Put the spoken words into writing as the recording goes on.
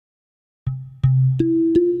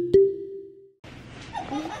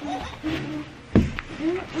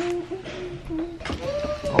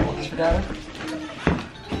Dada?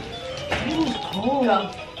 Go.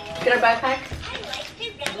 Get our backpack.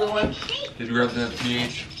 Blue one. Did you grab the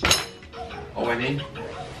PH? Oh, I need?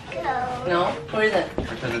 No? Where is it?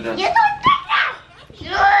 Return the desk. You don't take that!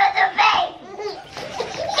 You're the babe!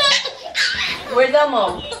 Where's Elmo?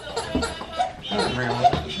 And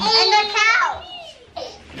the cow!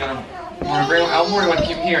 You gotta bring Elmo, or you want to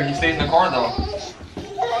keep him here? He stays in the car though.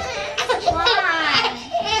 Why?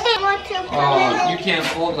 I want to put Oh, you can't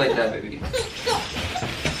fold like that, baby.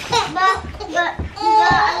 But I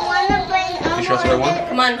want to bring Elmo. You sure that's what I want?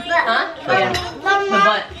 Come on. Huh? Yeah. The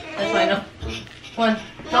butt. That's why I know. One.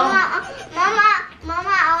 No.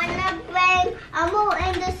 Mama, I want to bring Elmo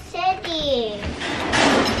in the city.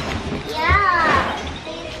 Yeah.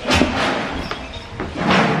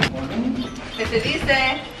 ¿Qué te dice?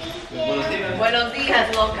 Buenos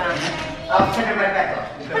días, loca. I'll send it right back up.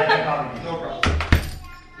 No problem.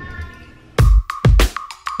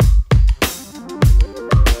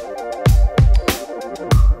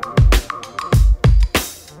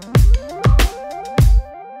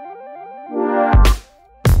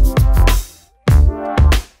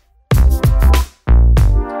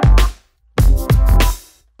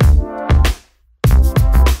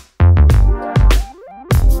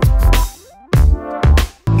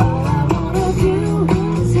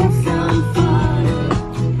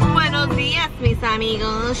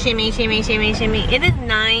 Shimmy, shimmy, shimmy, shimmy. It is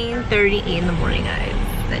 9:38 in the morning, guys.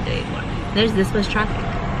 That day morning. There's this much traffic.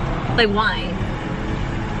 Like, why?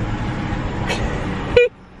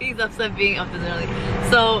 He's upset being up this early.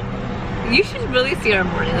 So, you should really see our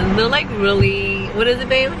mornings. They're like really, what is it,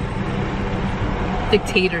 babe?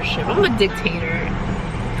 Dictatorship. I'm a dictator.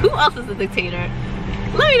 Who else is a dictator?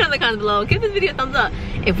 Let me know in the comments below. Give this video a thumbs up.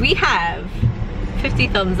 If we have 50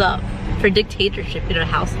 thumbs up for dictatorship in our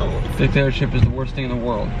household. Dictatorship is the worst thing in the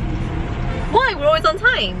world. Why? We're always on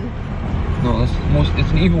time. No, that's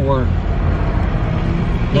it's an evil word.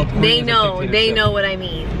 They know what I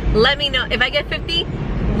mean. Let me know. If I get 50,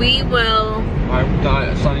 we will... I'm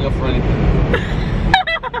not signing up for anything.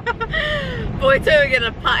 Boytoy will get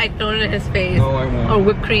a pie thrown in his face. No, I won't. Or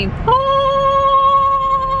whipped cream. Oh!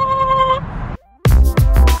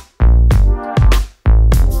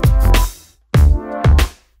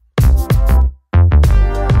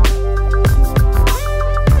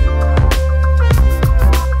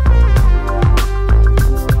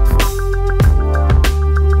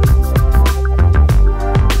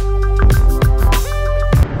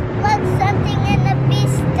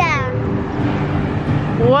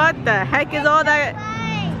 What the heck is all that?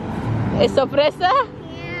 ¿Es sorpresa?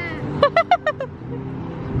 Yeah.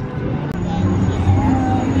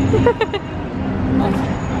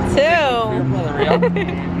 Two.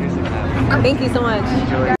 Thank you so much.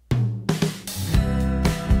 Enjoy.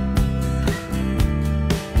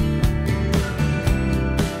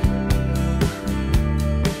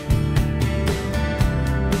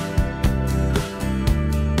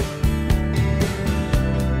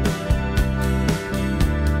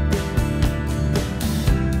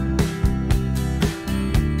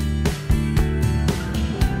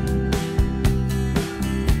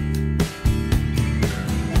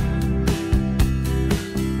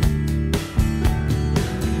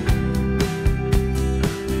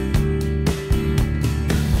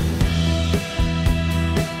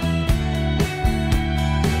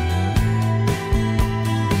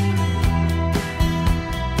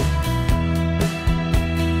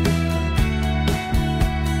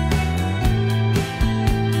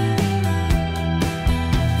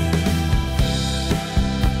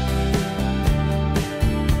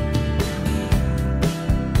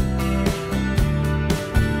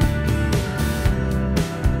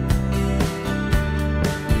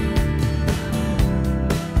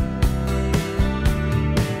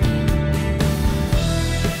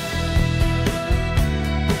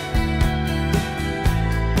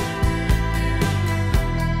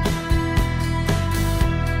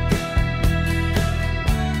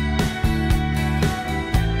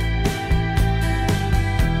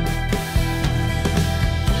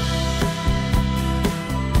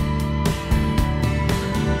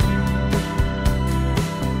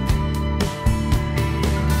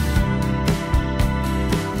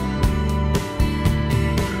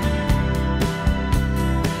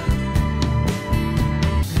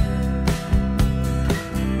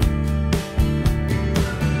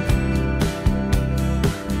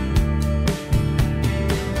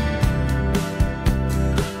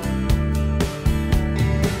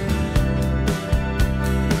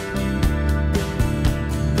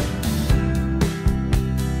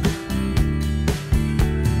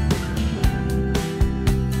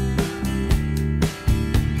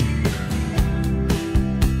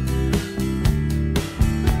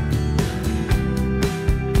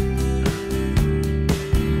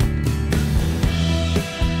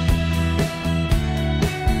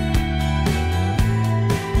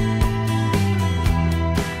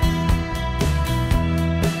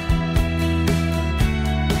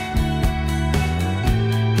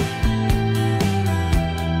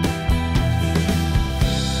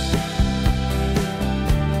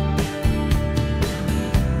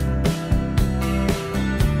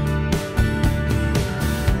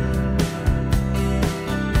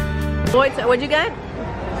 Boytoy, what'd you get?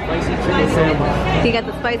 Spicy chicken sandwich. You got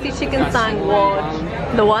the spicy chicken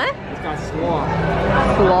sandwich. The what? It's got slaw.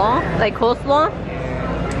 Slaw? Like coleslaw?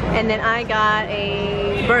 And then I got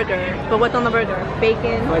a burger. But what's on the burger?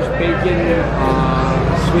 Bacon? Fresh bacon,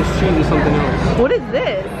 Swiss cheese or something else. What is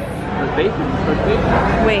this? Fresh bacon. Fresh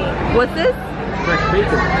bacon. Wait, what's this? Fresh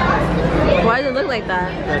bacon. Why does it look like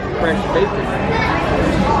that? That's fresh bacon.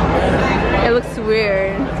 It looks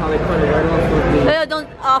weird. That's how they cut it right off of the, No, don't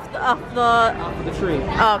off the tree.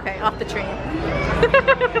 Oh, okay, off the tree.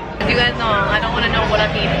 If you guys know, I don't want to know what I'm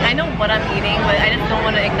eating. I know what I'm eating, but I just don't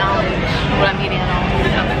want to acknowledge what I'm eating at all.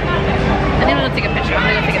 I think I'm gonna take a picture. I'm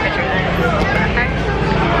gonna go take a picture of that. Okay.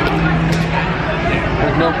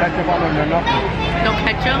 There's no ketchup on it, no nothing. No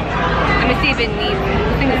ketchup? Let me see if it needs.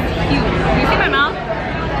 This thing is huge. Do you see my mouth?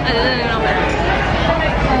 I don't even know better.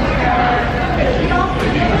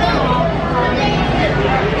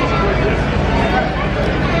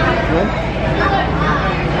 Good?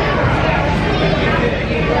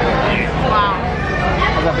 Wow.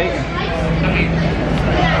 How's that bacon?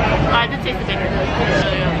 I did taste the bacon.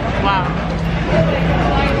 Wow.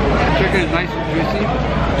 Chicken is nice and juicy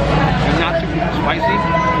and not too spicy.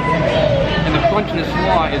 And the crunch in the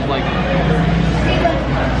slaw is like,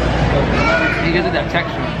 it gives it that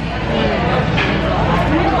texture.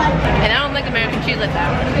 And I don't like American cheese like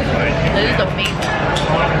that. This is amazing.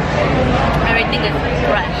 Everything is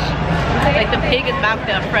fresh. Like the pig is back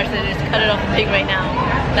there fresh, and they just cut it off the pig right now.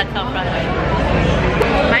 That's how fresh.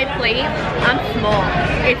 My plate, I'm small.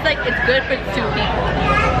 It's like, it's good for 2 people.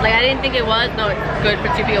 Like I didn't think it was. No, it's good for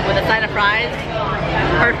 2 people. With a side of fries,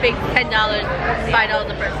 perfect, $10, $5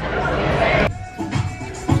 a person.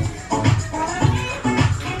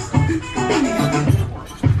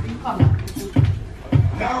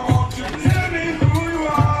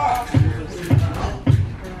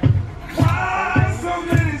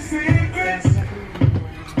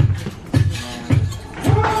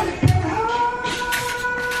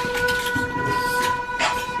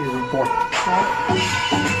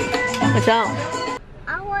 What's up?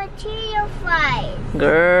 I want Cheeto Fries.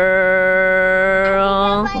 Girl.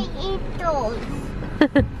 I eat those.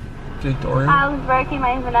 Burger King.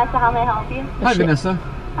 My name's Vanessa. How may I help you? Hi Vanessa.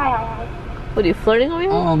 Hi. What are you flirting over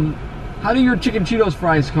here? How do your chicken Cheetos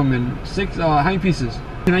fries come in? 6, how many pieces?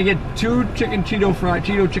 Can I get 2 chicken Cheeto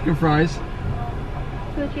chicken fries?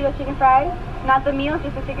 2 Cheeto chicken fries? Not the meal,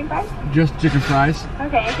 just the chicken fries? Just chicken fries.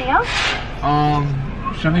 Okay, anything else?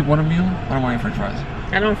 Should I make one a meal? I don't want any french fries.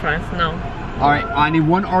 I don't fries, no. Alright, I need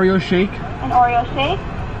 1 Oreo shake. An Oreo shake?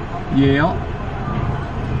 Yeah.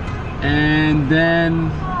 And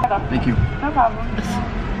then, thank you. No problem.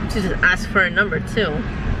 She just asked for a number too.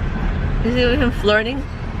 You see him flirting?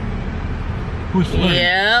 Who's flirting?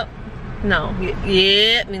 Yep. No.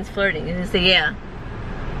 Yeah means flirting. You just say yeah.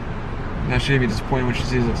 Now she'd be disappointed when she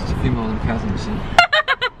sees that it's a female in the passenger seat.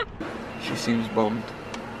 She seems bummed.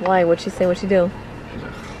 Why? What'd she say? What'd she do? She's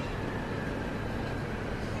like,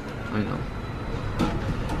 I know.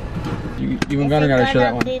 You and Gunnar gotta share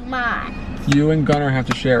that one. You and Gunnar have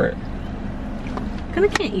to share it. Gunnar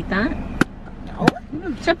can't eat that. No.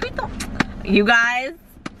 Chapito. You guys.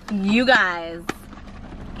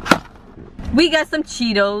 We got some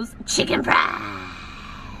Cheetos chicken fries.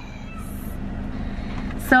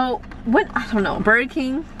 So, what? I don't know. Burger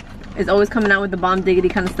King is always coming out with the bomb diggity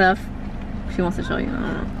kind of stuff. She wants to show you. I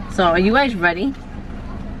don't know. So, are you guys ready?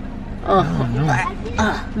 Oh,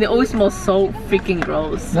 they always smell so freaking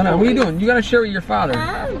gross. No, what are you doing? You gotta share with your father.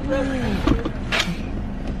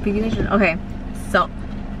 Okay, so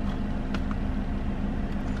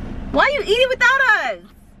why are you eating without us?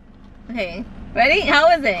 Okay, ready? How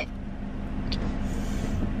is it?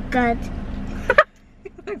 Good.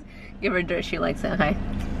 Give her dirt, she likes it, okay.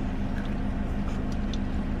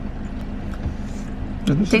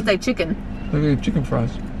 It tastes like chicken. Look at chicken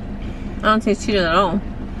fries. I don't taste Cheetos at all.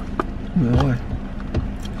 No way.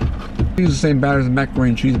 Use the same batter as the macaroni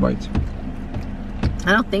and cheese bites.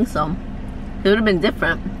 I don't think so. It would have been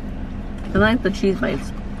different. I like the cheese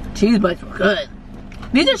bites. Cheese bites were good.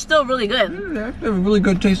 These are still really good. Yeah, they have a really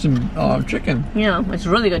good tasting chicken. Yeah, it's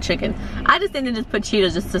really good chicken. I just think they just put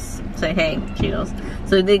Cheetos just to say, hey, Cheetos.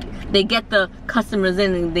 So they get the customers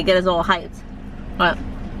in and they get us all hyped. What?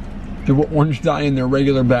 They put orange dye in their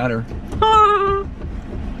regular batter.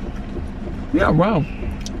 Yeah, wow.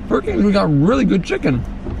 Burger King, we got really good chicken.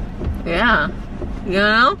 Yeah. You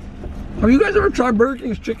know? Have you guys ever tried Burger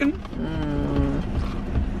King's chicken?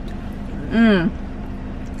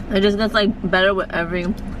 It just gets like better with every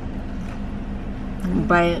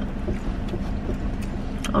bite.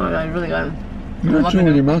 Oh my god, it's really good. You're not chewing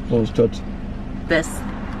with your mouth closed, Toots. This.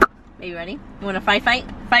 Are you ready? You want a fight?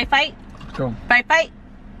 Fight? Let's go. Fight, fight.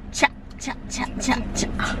 Cha, cha, cha, cha, cha.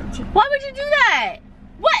 Why would you do that?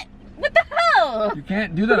 What? What the hell? You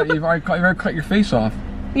can't do that. You've already cut your face off.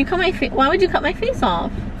 You cut my face. Why would you cut my face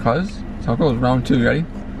off? Cause that's how it goes. Round 2. You ready?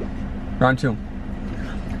 Round 2. Now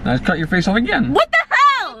let's cut your face off again. What the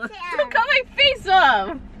hell? Don't cut my face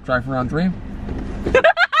off. Try for round 3. You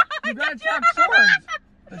gotta tap swords.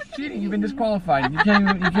 That's cheating. You've been disqualified. You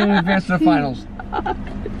can't even advance to the finals.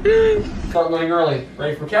 Start going early.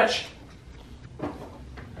 Ready for catch?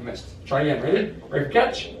 I missed. Try again. Ready? Ready for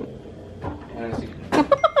catch? And I see.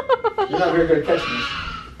 You're not very good at catching this.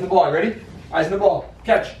 The ball. Ready? Eyes in the ball.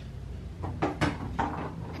 Catch.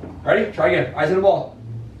 Ready? Try again. Eyes in the ball.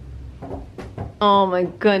 Oh my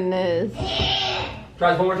goodness.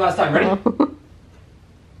 Try this one more last time. Ready?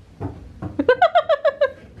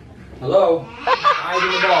 Hello? Eyes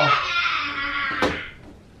in the ball.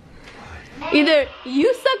 Either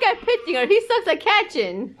you suck at pitching or he sucks at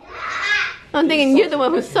catching. I'm thinking you're the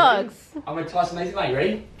one who sucks. I'm gonna toss a nice line.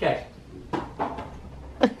 Ready? Catch.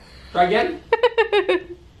 Try again.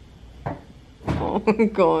 Oh my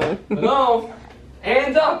god. Hello?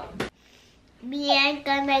 Hands up. Me and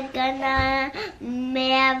gonna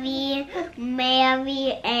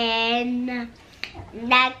marry and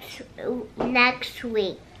next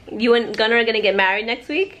week. You and Gunnar are gonna get married next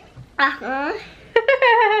week? Uh-huh.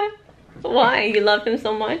 Why? You love him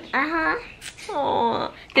so much? Uh-huh.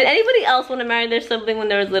 Aww. Did anybody else want to marry their sibling when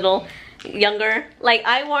they were little, younger? Like,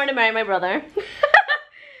 I wanted to marry my brother.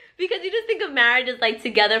 Because you just think of marriage as like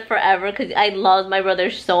together forever, because I love my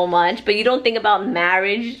brother so much. But you don't think about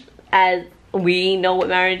marriage as we know what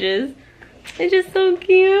marriage is. It's just so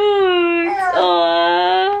cute.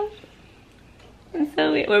 Aww. And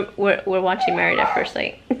so we're watching Married at First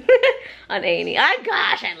Sight on A&E. Oh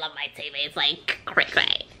gosh, I love my TV. It's like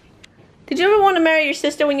cray. Did you ever want to marry your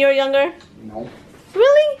sister when you were younger? No.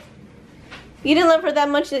 Really? You didn't love her that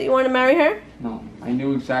much that you wanted to marry her? No. I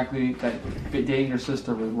knew exactly that dating your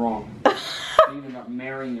sister was wrong. Even about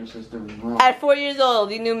marrying your sister was wrong. At 4 years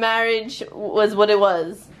old, you knew marriage was what it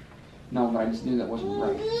was. No, but I just knew that wasn't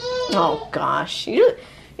right. Oh gosh.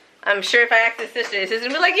 I'm sure if I asked his sister would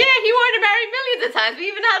be like, yeah, he wanted to marry millions of times, but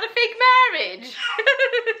even had a fake marriage.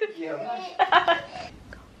 Yeah.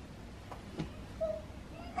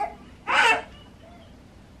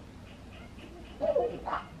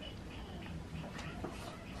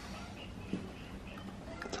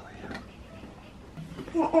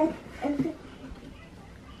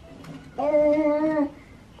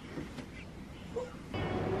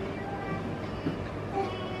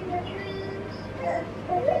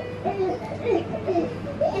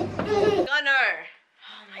 Gunnar!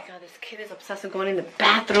 Oh my god, this kid is obsessed with going in the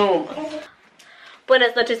bathroom.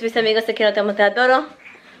 Buenas noches, mis amigos. Te quiero, te amo, te adoro.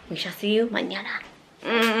 We shall see you mañana.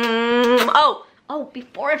 Oh,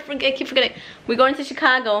 before I forget, I keep forgetting. We're going to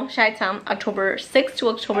Chicago, Chi-Town, October 6th to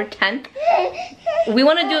October 10th. We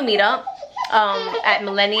want to do a meetup at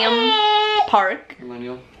Millennium Park.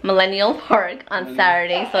 Millennial Park on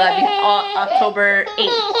Saturday. So that'd be October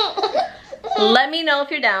 8th. Let me know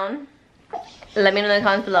if you're down. Let me know in the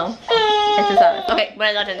comments below. Okay,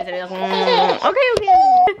 buenas noches, mis amigos. Okay.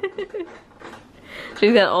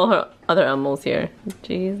 She's got all her other Elmos here.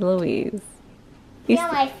 Jeez Louise.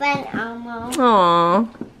 You're my friend, Elmo. Aww.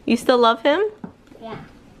 You still love him? Yeah.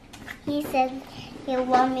 He said he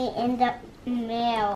want me in the mail.